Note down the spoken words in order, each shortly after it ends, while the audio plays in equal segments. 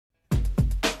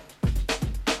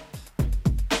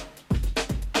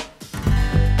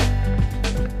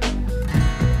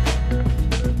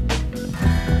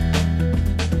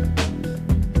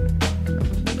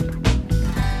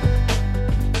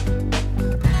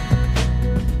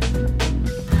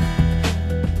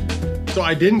So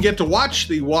I didn't get to watch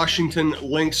the Washington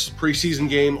Lynx preseason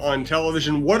game on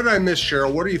television. What did I miss,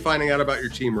 Cheryl? What are you finding out about your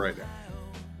team right now?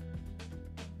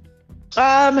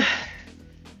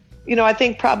 I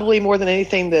think probably more than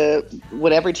anything,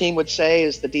 what every team would say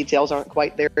is the details aren't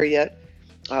quite there yet.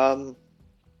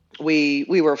 We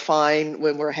were fine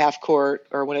when we're half court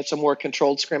or when it's a more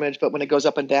controlled scrimmage, but when it goes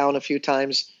up and down a few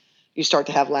times, you start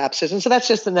to have lapses. And so that's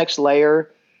just the next layer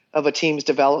of a team's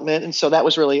development. And so that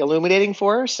was really illuminating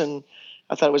for us. And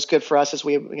I thought it was good for us as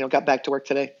we got back to work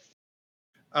today.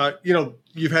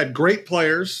 You've had great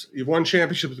players. You've won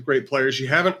championships with great players. You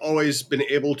haven't always been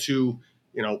able to,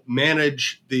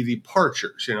 manage the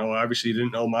departures. Obviously you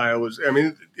didn't know Maya was,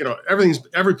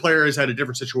 every player has had a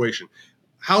different situation.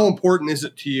 How important is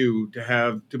it to you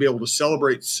to be able to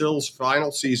celebrate Syl's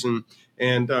final season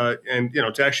and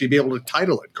to actually be able to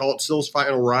title it, call it Syl's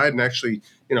final ride and actually,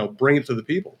 bring it to the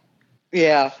people?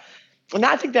 Yeah. And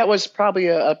I think that was probably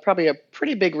a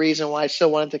pretty big reason why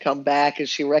Syl wanted to come back, is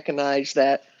she recognized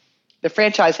that the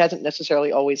franchise hasn't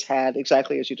necessarily always had,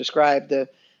 exactly as you described, the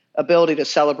ability to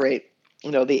celebrate,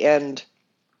 the end.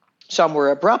 Some were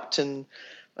abrupt and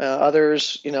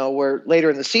others, were later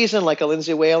in the season, like a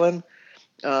Lindsay Whalen.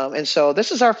 And so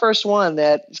this is our first one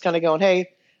that is kind of going,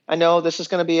 hey, I know this is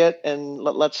going to be it, and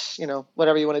let's,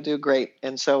 whatever you want to do, great.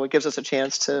 And so it gives us a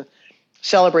chance to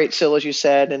celebrate Syl, as you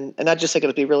said, and I just think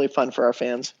it'll be really fun for our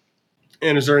fans.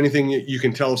 And is there anything you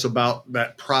can tell us about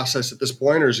that process at this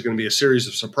point, or is it going to be a series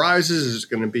of surprises? Is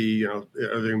it going to be, are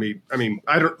there going to be,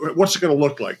 what's it going to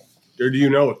look like? Or do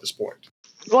you know at this point?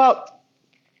 Well,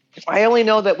 I only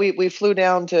know that we flew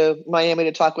down to Miami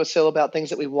to talk with Syl about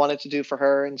things that we wanted to do for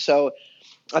her. And so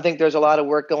I think there's a lot of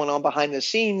work going on behind the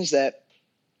scenes that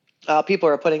people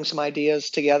are putting some ideas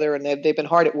together, and they've been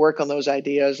hard at work on those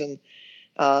ideas. And,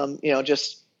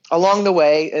 just along the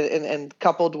way and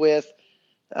coupled with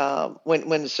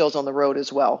when Syl's on the road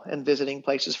as well and visiting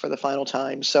places for the final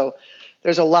time. So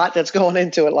there's a lot that's going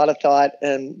into it, a lot of thought.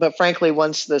 But frankly,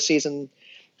 once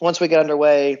we get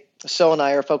underway, Syl and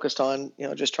I are focused on,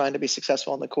 just trying to be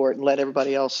successful on the court and let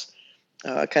everybody else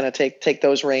kind of take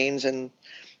those reins. And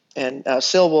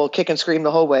Syl will kick and scream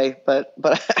the whole way. But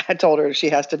I told her she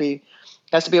has to be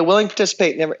a willing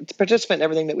participant in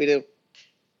everything that we do.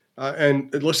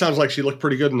 And it sounds like she looked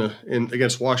pretty good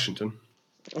against Washington.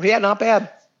 Yeah, not bad.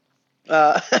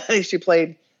 She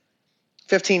played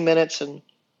 15 minutes, and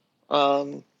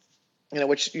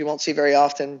which you won't see very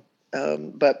often.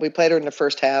 But we played her in the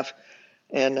first half,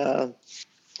 and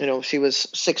she was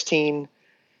 16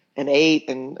 and 8,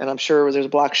 and I'm sure there's a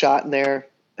block shot in there.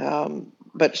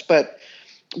 But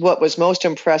what was most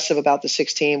impressive about the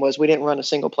 16 was we didn't run a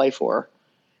single play for her,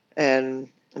 and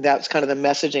that's kind of the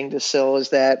messaging to Syl, is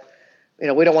that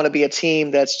we don't want to be a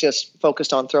team that's just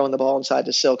focused on throwing the ball inside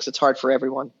to Syl, because it's hard for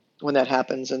everyone when that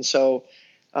happens. And so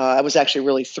I was actually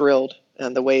really thrilled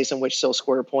in the ways in which Syl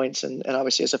scored her points, and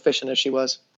obviously as efficient as she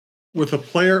was. With a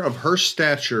player of her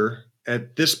stature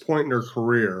at this point in her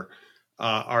career,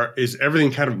 is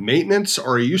everything kind of maintenance,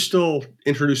 or are you still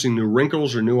introducing new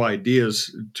wrinkles or new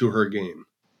ideas to her game?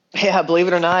 Yeah, believe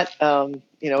it or not,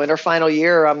 in her final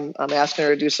year, I'm asking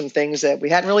her to do some things that we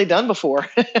hadn't really done before,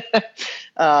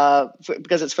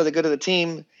 because it's for the good of the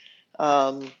team.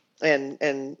 And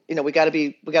we got to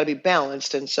be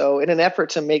balanced. And so in an effort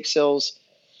to make Syl's,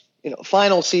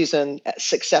 final season as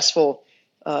successful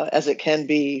as it can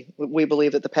be, we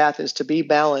believe that the path is to be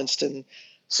balanced, and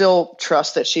Syl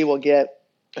trusts that she will get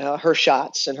her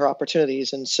shots and her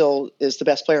opportunities. And Syl is the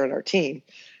best player on our team.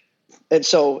 And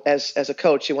so as a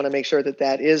coach, you want to make sure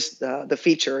that is the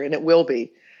feature, and it will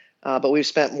be. But we've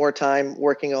spent more time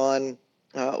working on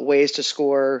ways to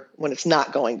score when it's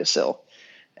not going to Syl,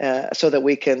 so that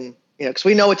we can, because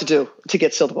we know what to do to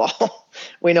get Syl the ball.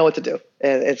 We know what to do.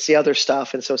 And it's the other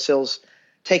stuff. And so Syl's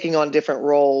taking on a different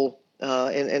role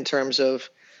in terms of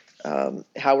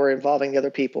how we're involving the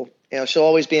other people. She'll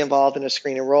always be involved in a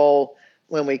screen and roll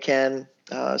when we can.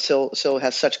 Syl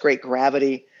has such great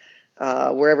gravity.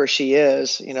 Wherever she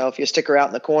is, if you stick her out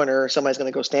in the corner, somebody's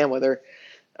going to go stand with her.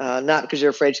 Not because you're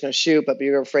afraid she's going to shoot, but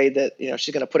you're afraid that,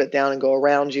 she's going to put it down and go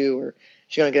around you, or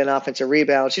she's going to get an offensive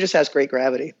rebound. She just has great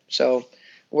gravity. So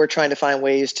we're trying to find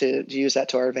ways to use that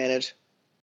to our advantage.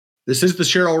 This is the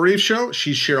Cheryl Reeve Show.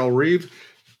 She's Cheryl Reeve,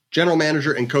 general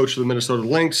manager and coach of the Minnesota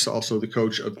Lynx, also the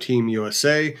coach of Team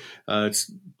USA.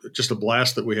 It's just a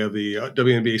blast that we have the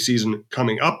WNBA season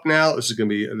coming up now. The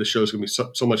show is going to be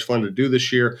so much fun to do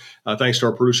this year. Thanks to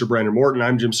our producer, Brandon Morton.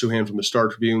 I'm Jim Suhan from the Star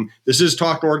Tribune. This is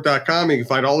TalkNorth.com. You can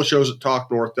find all the shows at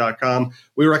TalkNorth.com.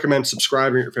 We recommend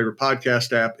subscribing to your favorite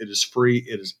podcast app. It is free.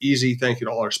 It is easy. Thank you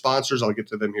to all our sponsors. I'll get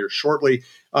to them here shortly.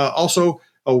 Also,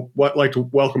 Oh, I'd like to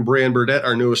welcome Brianne Burdett,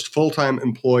 our newest full-time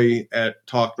employee at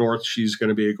Talk North. She's going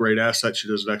to be a great asset. She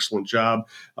does an excellent job.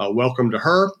 Welcome to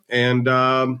her, and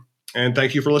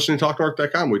thank you for listening to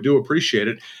TalkNorth.com. We do appreciate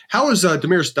it. How is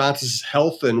Damiris Dantas'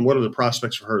 health, and what are the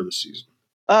prospects for her this season?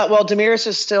 Well, Damiris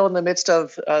is still in the midst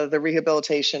of the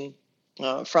rehabilitation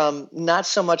from not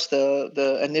so much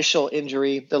the initial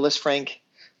injury, the Lisfranc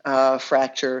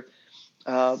fracture,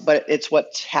 but it's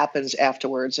what happens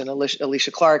afterwards. And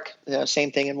Alicia Clark,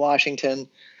 same thing in Washington.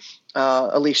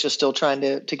 Alicia's still trying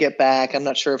to get back. I'm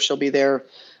not sure if she'll be there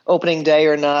opening day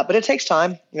or not, but it takes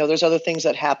time. There's other things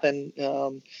that happen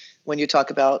when you talk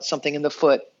about something in the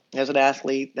foot as an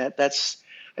athlete.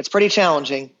 It's pretty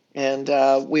challenging, and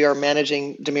we are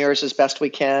managing Damiris as best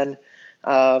we can.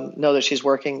 Know that she's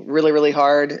working really, really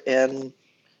hard, and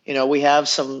we have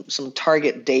some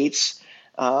target dates,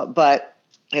 but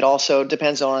it also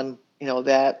depends on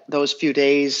that those few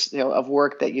days of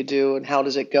work that you do, and how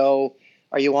does it go?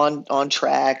 Are you on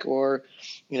track, or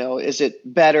is it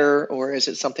better, or is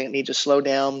it something that needs to slow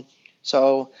down?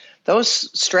 So those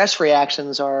stress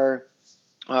reactions are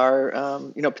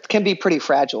can be pretty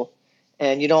fragile,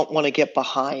 and you don't want to get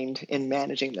behind in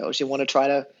managing those. You want to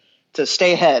try to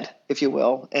stay ahead, if you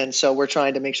will. And so we're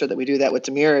trying to make sure that we do that with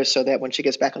Damiris, so that when she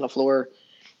gets back on the floor,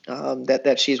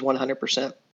 that she's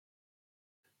 100%.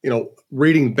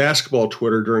 Reading basketball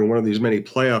Twitter during one of these many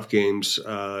playoff games,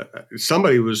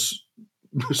 somebody was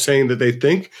saying that they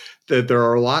think that there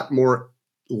are a lot more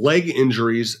leg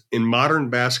injuries in modern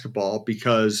basketball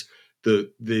because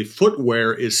the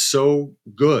footwear is so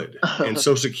good and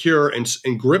so secure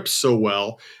and grips so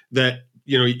well that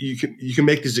you can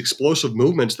make these explosive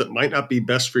movements that might not be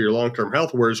best for your long-term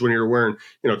health. Whereas when you're wearing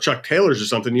Chuck Taylors or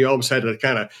something, you almost had to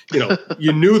kind of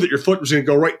you knew that your foot was going to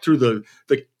go right through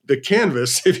the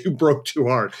canvas if you broke too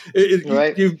hard.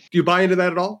 Right. Do you buy into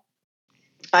that at all?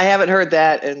 I haven't heard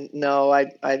that, and no,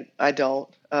 I don't.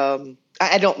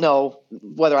 I don't know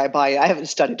whether I buy it. I haven't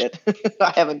studied it.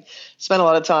 I haven't spent a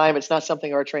lot of time. It's not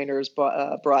something our trainers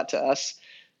brought to us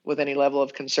with any level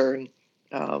of concern.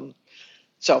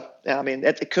 So, I mean,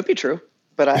 it could be true,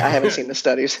 but I haven't seen the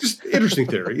studies. Just interesting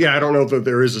theory. Yeah, I don't know that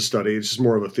there is a study. It's just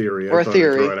more of a theory. Or a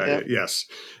theory. Yeah. Yes.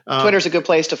 Twitter's a good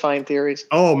place to find theories.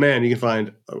 Oh, man, you can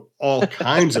find all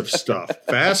kinds of stuff.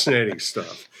 Fascinating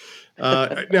stuff.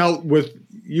 Now, with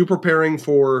you preparing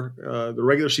for the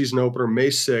regular season opener, May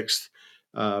 6th,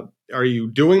 are you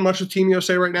doing much with Team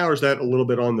USA right now, or is that a little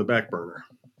bit on the back burner?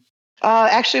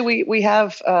 Actually, we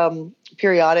have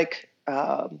periodic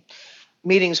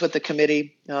meetings with the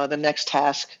committee. The next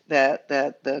task that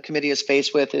the committee is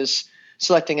faced with is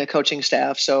selecting a coaching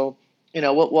staff. So,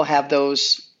 we'll have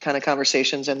those kind of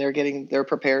conversations, and they're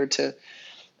prepared to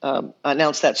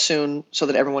announce that soon so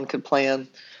that everyone can plan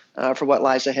for what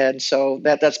lies ahead. So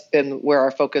that's been where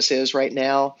our focus is right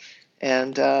now.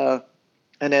 And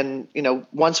then,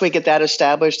 once we get that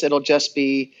established, it'll just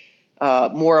be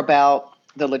more about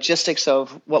the logistics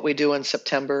of what we do in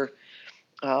September.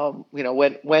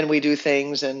 When we do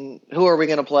things, and who are we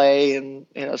going to play, and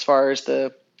as far as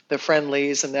the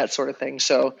friendlies and that sort of thing.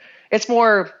 So it's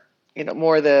more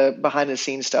the behind the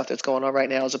scenes stuff that's going on right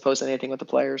now, as opposed to anything with the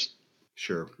players.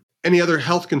 Sure. Any other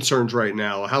health concerns right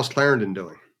now? How's Clarendon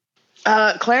doing?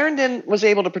 Clarendon was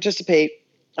able to participate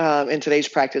in today's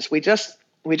practice. We just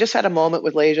had a moment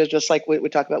with Leja, just like we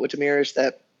talked about with Damiris,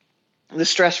 that the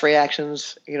stress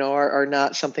reactions, are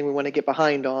not something we want to get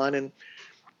behind on. And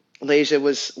Leja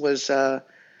was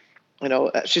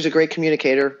she's a great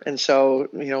communicator, and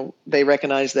so they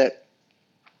recognize that,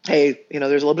 hey,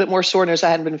 there's a little bit more soreness I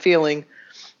hadn't been feeling.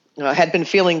 Had been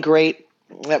feeling great.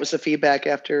 That was the feedback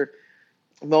after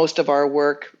most of our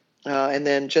work, and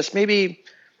then just maybe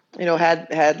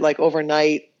had like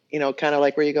overnight, kind of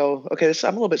like where you go, okay,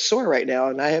 I'm a little bit sore right now,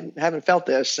 and I haven't felt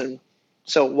this, and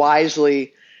so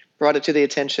wisely brought it to the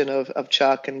attention of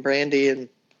Chuck and Brandy,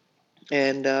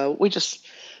 and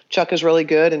Chuck is really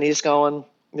good, and he's going,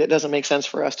 it doesn't make sense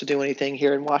for us to do anything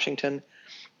here in Washington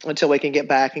until we can get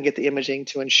back and get the imaging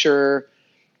to ensure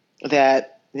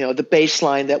that the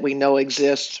baseline that we know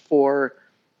exists for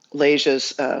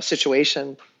Leja's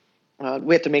situation,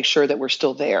 we have to make sure that we're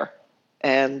still there,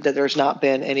 and that there's not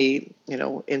been any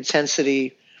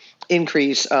intensity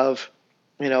increase of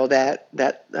that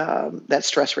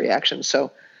stress reaction.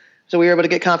 So we were able to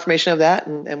get confirmation of that,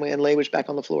 and Leja was back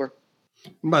on the floor.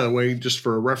 And by the way, just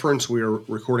for reference, we are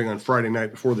recording on Friday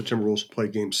night before the Timberwolves play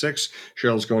Game 6.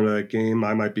 Cheryl's going to that game.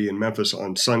 I might be in Memphis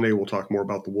on Sunday. We'll talk more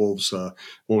about the Wolves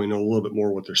when we know a little bit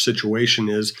more what their situation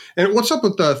is. And what's up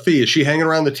with Fee? Is she hanging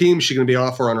around the team? Is she going to be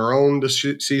off or on her own this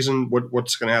season?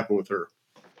 What's going to happen with her?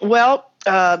 Well,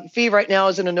 Fee right now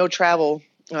is in a no travel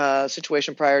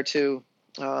situation prior to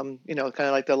kind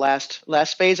of like the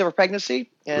last phase of a pregnancy,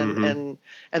 and Mm-hmm.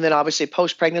 and then obviously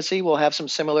post pregnancy we'll have some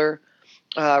similar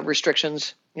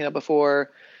restrictions.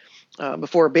 Before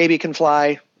a baby can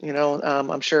fly.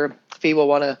 I'm sure Fee will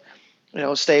want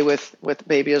to stay with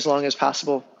baby as long as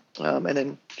possible, and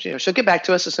then she'll get back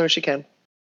to us as soon as she can.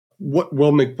 What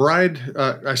will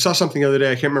McBride? I saw something the other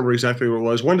day. I can't remember exactly what it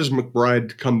was. When does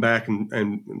McBride come back,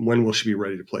 and when will she be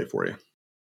ready to play for you?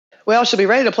 Well, she'll be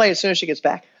ready to play as soon as she gets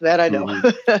back. That I know.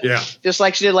 Mm-hmm. Yeah. Just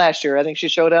like she did last year. I think she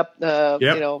showed up,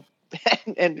 Yep.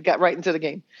 and got right into the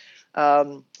game.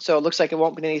 So it looks like it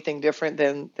won't be anything different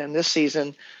than this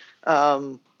season.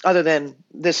 Other than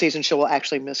this season, she will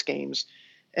actually miss games,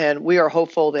 and we are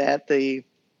hopeful that the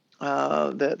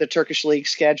Turkish league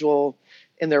schedule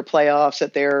in their playoffs,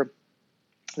 that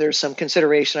there's some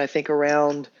consideration, I think,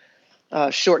 around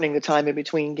shortening the time in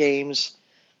between games,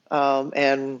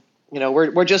 and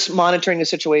we're just monitoring the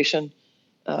situation,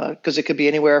 because it could be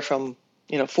anywhere from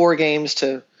 4 games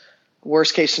to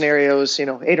worst case scenarios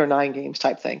 8 or 9 games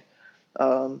type thing.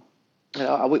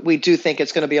 We do think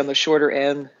it's going to be on the shorter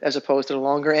end as opposed to the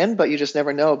longer end, but you just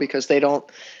never know, because they don't,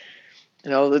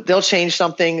 they'll change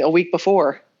something a week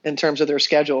before in terms of their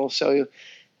schedule. So,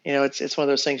 it's one of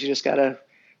those things you just got to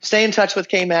stay in touch with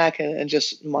KMAC, and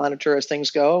just monitor as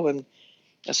things go. And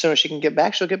as soon as she can get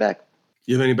back, she'll get back.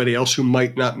 You have anybody else who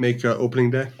might not make opening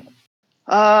day?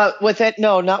 With it,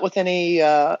 no, not with any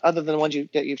other than the ones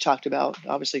that you've talked about.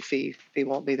 Obviously, Fee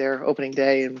won't be there opening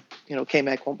day, and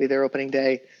KMAC won't be there opening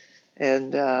day,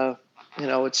 and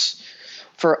it's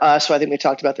for us. So I think we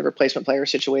talked about the replacement player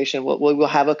situation. We'll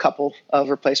have a couple of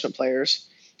replacement players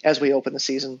as we open the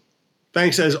season.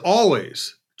 Thanks as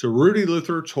always to Rudy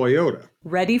Luther Toyota.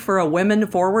 Ready for a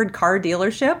women-forward car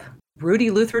dealership?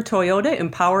 Rudy Luther Toyota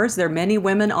empowers their many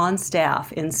women on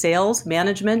staff in sales,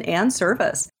 management, and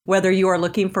service. Whether you are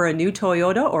looking for a new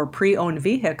Toyota or pre-owned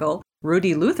vehicle,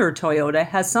 Rudy Luther Toyota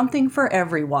has something for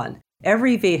everyone.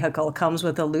 Every vehicle comes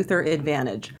with a Luther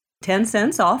Advantage. 10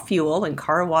 cents off fuel and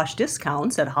car wash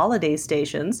discounts at holiday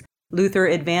stations, Luther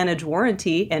Advantage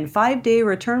warranty, and 5-day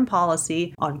return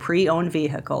policy on pre-owned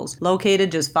vehicles.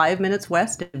 Located just 5 minutes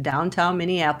west of downtown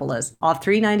Minneapolis, off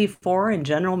 394 and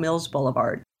General Mills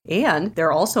Boulevard. And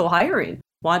they're also hiring.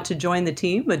 Want to join the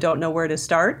team but don't know where to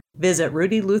start? Visit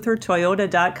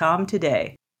rudyluthertoyota.com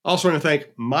today. Also want to thank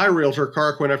my realtor,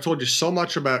 Cara Quinn. I've told you so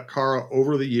much about Cara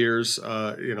over the years.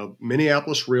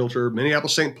 Minneapolis Realtor,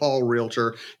 Minneapolis St. Paul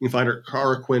Realtor. You can find her at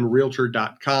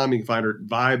caraquinnrealtor.com. You can find her at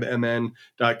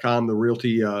vibemn.com, the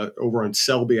realty over on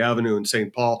Selby Avenue in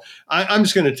St. Paul. I'm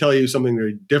just going to tell you something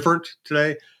very different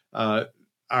today.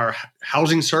 Our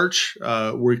housing search,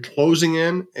 we're closing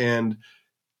in, and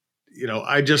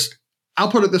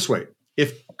I'll put it this way.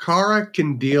 If Cara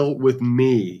can deal with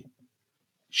me,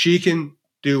 she can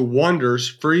do wonders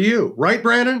for you. Right,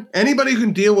 Brandon? Anybody who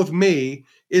can deal with me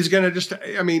is going to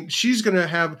she's going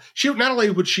to not only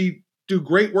would she do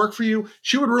great work for you,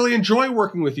 she would really enjoy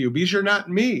working with you, because you're not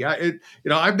me.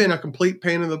 I've been a complete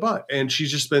pain in the butt, and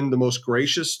she's just been the most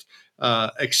gracious,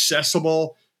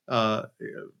 accessible,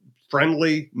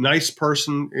 friendly, nice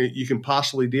person you can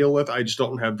possibly deal with. I just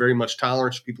don't have very much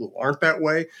tolerance for people who aren't that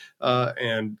way.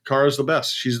 And Cara's the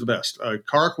best. She's the best.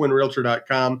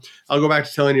 caraquinnrealtor.com. I'll go back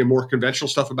to telling you more conventional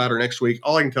stuff about her next week.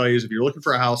 All I can tell you is if you're looking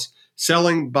for a house,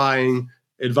 selling, buying,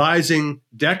 advising,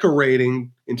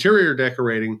 decorating, interior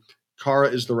decorating, Cara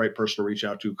is the right person to reach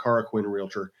out to.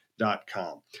 caraquinnrealtor.com.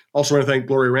 Also want to thank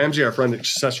Gloria Ramsey, our friend at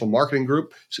Successful Marketing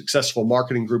Group,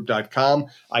 successfulmarketinggroup.com,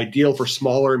 ideal for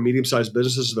smaller and medium-sized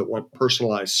businesses that want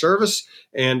personalized service.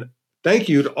 And thank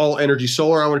you to All Energy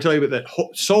Solar. I want to tell you about that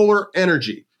solar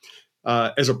energy.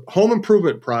 As a home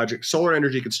improvement project, solar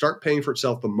energy can start paying for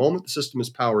itself the moment the system is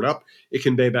powered up. It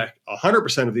can pay back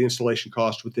 100% of the installation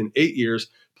cost within 8 years.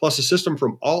 Plus, a system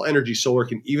from All Energy Solar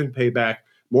can even pay back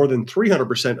more than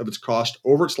 300% of its cost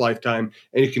over its lifetime,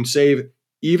 and you can save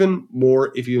even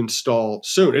more if you install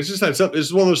soon. It's just that simple.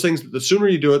 It's one of those things that the sooner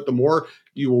you do it, the more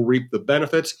you will reap the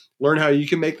benefits. Learn how you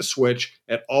can make the switch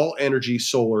at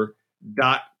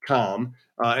allenergysolar.com.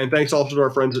 And thanks also to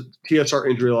our friends at TSR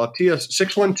Injury Law,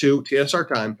 612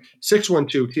 TSR Time,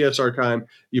 612 TSR Time.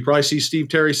 You probably see Steve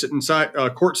Terry sitting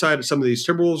courtside at some of these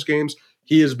Timberwolves games.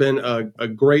 He has been a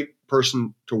great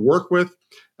person to work with.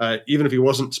 Even if he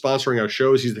wasn't sponsoring our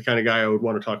shows, he's the kind of guy I would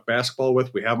want to talk basketball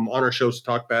with. We have him on our shows to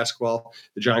talk basketball.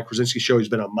 The John Krasinski Show, he's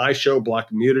been on my show, Blocked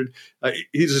and Muted.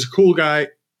 He's a cool guy.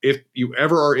 If you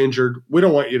ever are injured, we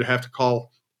don't want you to have to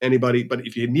call anybody, but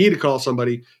if you need to call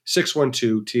somebody,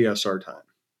 612 TSR Time.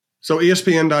 So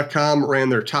ESPN.com ran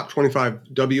their top 25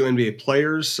 WNBA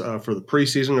players for the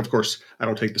preseason. Of course, I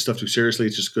don't take this stuff too seriously.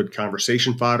 It's just good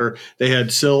conversation fodder. They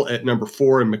had Sill at number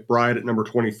 4 and McBride at number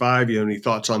 25. You have any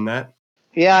thoughts on that?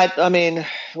 Yeah, I mean,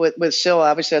 with Sill,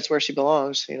 obviously that's where she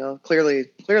belongs. Clearly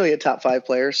a top 5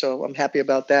 player. So I'm happy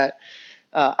about that.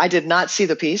 I did not see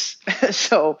the piece,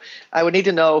 so I would need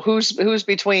to know who's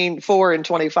between 4 and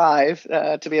 25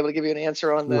 to be able to give you an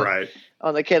answer on the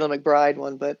Kayla McBride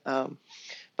one.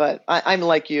 But I'm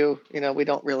like you. We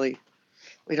don't really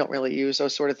use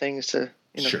those sort of things to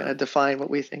kind of define what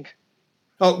we think.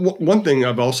 One thing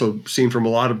I've also seen from a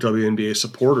lot of WNBA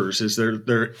supporters is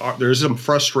there's some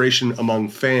frustration among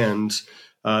fans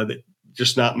that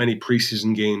just not many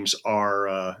preseason games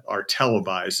are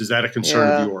televised. Is that a concern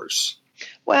of yours?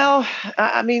 Well,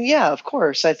 I mean, yeah, of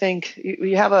course. I think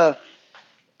you have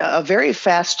a very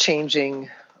fast changing,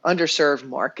 underserved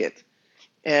market.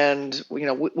 And,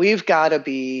 we've got to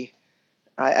be,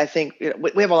 I think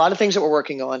we have a lot of things that we're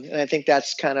working on. And I think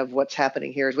that's kind of what's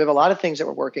happening here is we have a lot of things that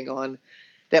we're working on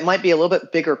that might be a little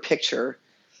bit bigger picture.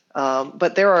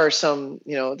 But there are some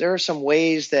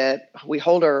ways that we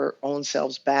hold our own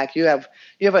selves back. You have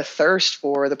a thirst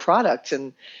for the product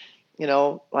and,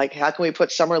 like how can we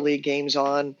put summer league games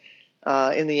on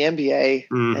in the NBA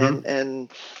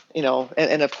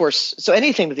and of course, so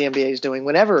anything that the NBA is doing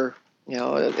whenever,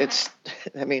 it's,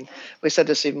 I mean, we said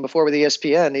this even before with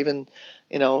ESPN, even,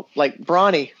 like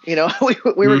Bronny,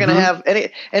 we were going to have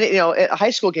any, a high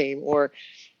school game or,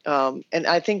 and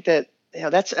I think that,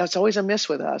 that's always a miss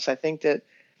with us. I think that,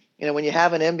 when you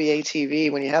have an NBA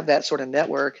TV, when you have that sort of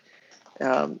network,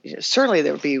 certainly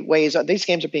there would be ways these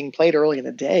games are being played early in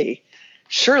the day.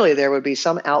 Surely there would be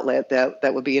some outlet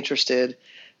that would be interested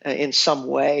in some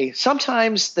way.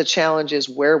 Sometimes the challenge is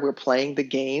where we're playing the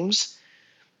games.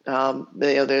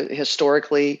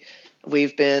 Historically,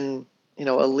 we've been,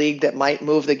 a league that might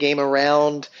move the game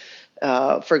around.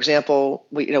 For example,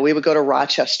 we would go to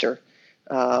Rochester.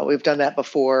 We've done that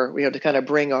before. We have to kind of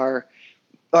bring our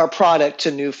product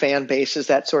to new fan bases,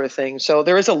 that sort of thing. So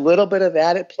there is a little bit of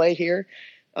that at play here.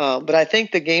 But I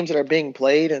think the games that are being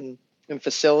played in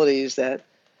facilities that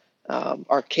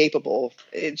are capable,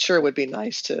 it sure would be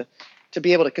nice to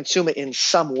be able to consume it in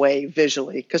some way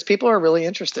visually because people are really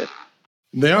interested.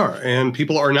 They are, and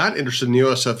people are not interested in the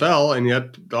USFL, and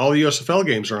yet all the USFL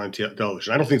games are on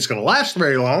television. I don't think it's going to last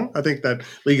very long. I think that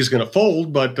league is going to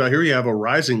fold, but here you have a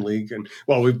rising league, and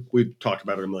well, we've talked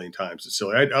about it a million times. It's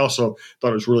silly. I also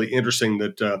thought it was really interesting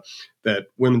that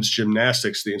women's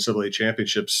gymnastics, the NCAA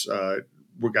championships,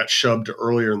 got shoved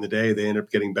earlier in the day. They ended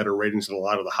up getting better ratings than a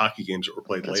lot of the hockey games that were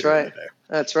played later in the day.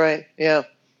 That's right. Yeah.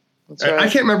 That's right. I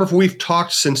can't remember if we've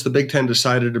talked since the Big Ten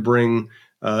decided to bring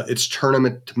its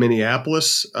tournament to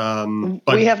Minneapolis. But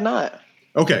we have not.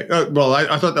 Okay. Well,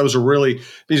 I thought that was a really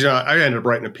 – I ended up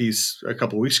writing a piece a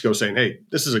couple of weeks ago saying, hey,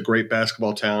 this is a great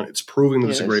basketball town. It's proving that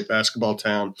it's a great basketball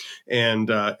town. And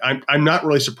I'm not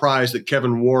really surprised that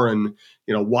Kevin Warren,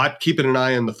 keeping an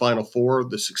eye on the Final Four,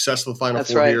 the success of the Final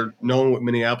Four here, knowing what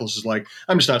Minneapolis is like,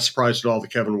 I'm just not surprised at all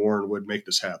that Kevin Warren would make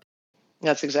this happen.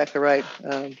 That's exactly right.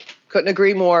 Couldn't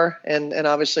agree more. And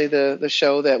obviously the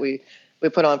show that we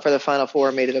put on for the Final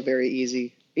Four made it a very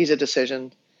easy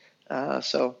decision.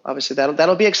 So obviously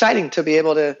that'll be exciting to be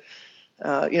able to,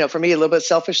 for me a little bit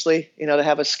selfishly, to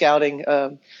have a scouting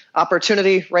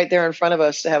opportunity right there in front of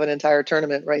us to have an entire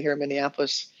tournament right here in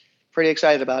Minneapolis. Pretty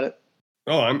excited about it.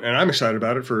 Oh, I'm excited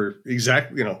about it for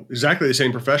exactly the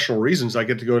same professional reasons. I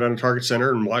get to go down to Target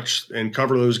Center and watch and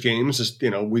cover those games.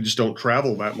 We just don't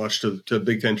travel that much to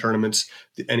Big Ten tournaments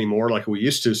anymore like we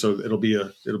used to. So it'll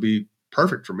be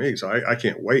perfect for me. So I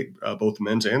can't wait, both the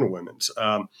men's and the women's.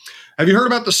 Have you heard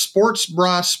about the sports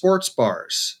bra sports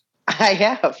bars? I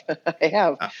have.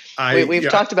 We've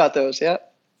talked about those. Yeah.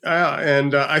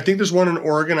 And I think there's one in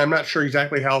Oregon. I'm not sure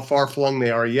exactly how far flung they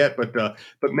are yet, but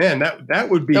man, that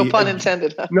would be no pun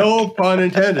intended. No pun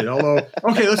intended. Although,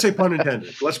 okay, let's say pun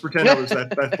intended. Let's pretend it was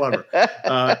that clever.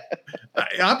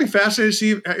 I'll be fascinated to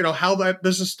see how that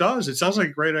business does. It sounds like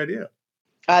a great idea.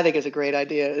 I think it's a great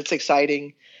idea. It's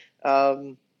exciting.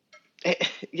 I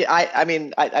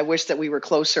wish that we were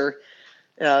closer,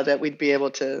 that we'd be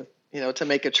able to to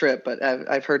make a trip. But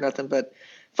I've heard nothing but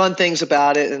fun things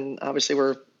about it, and obviously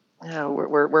we're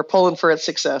pulling for its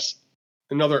success.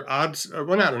 Another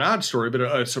not an odd story, but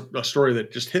a story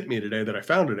that just hit me today that I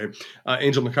found today.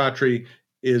 Angel McCoughtry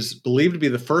is believed to be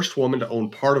the first woman to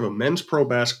own part of a men's pro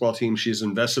basketball team. She's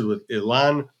invested with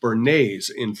Elan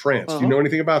Bernays in France. Do you know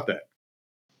anything about that?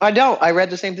 I don't. I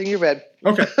read the same thing you read.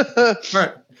 Okay. All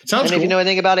right. Sounds cool. If you know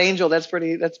anything about Angel, that's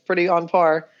pretty on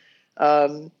par.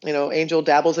 Angel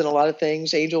dabbles in a lot of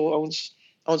things. Angel owns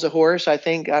owns a horse. I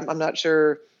think I'm not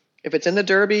sure if it's in the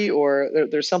Derby or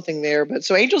there's something there. But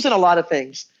so Angel's in a lot of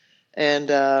things, and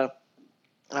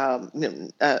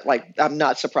like I'm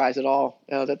not surprised at all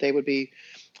that the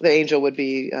Angel would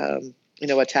be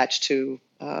attached to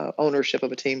ownership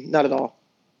of a team. Not at all.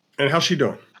 And how's she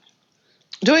doing?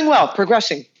 Doing well,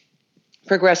 progressing.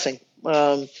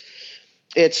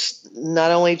 It's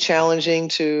not only challenging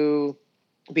to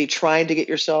be trying to get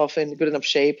yourself in good enough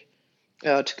shape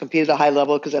to compete at a high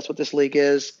level, because that's what this league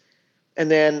is. And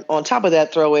then on top of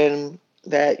that, throw in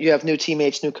that you have new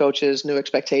teammates, new coaches, new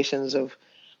expectations of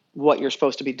what you're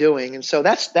supposed to be doing. And so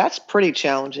that's pretty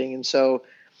challenging. And so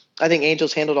I think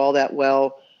Angel's handled all that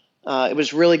well. It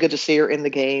was really good to see her in the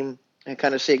game and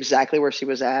kind of see exactly where she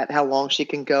was at, how long she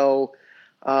can go.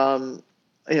 What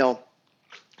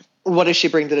does she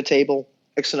bring to the table,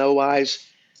 X and O wise?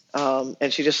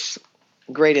 And she just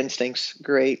great instincts,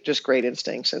 great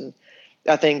instincts. And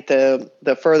I think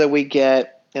the further we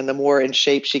get and the more in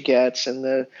shape she gets and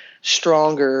the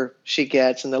stronger she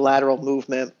gets in the lateral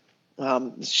movement,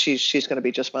 she's going to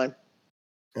be just fine.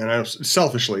 And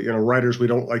selfishly, writers, we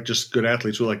don't like just good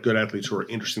athletes. We like good athletes who are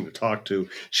interesting to talk to.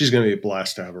 She's going to be a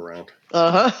blast to have around.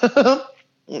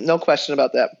 No question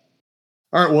about that.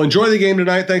 All right. Well, enjoy the game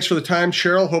tonight. Thanks for the time,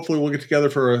 Cheryl. Hopefully we'll get together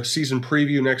for a season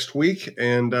preview next week.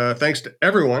 And thanks to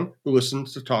everyone who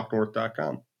listens to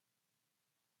TalkNorth.com.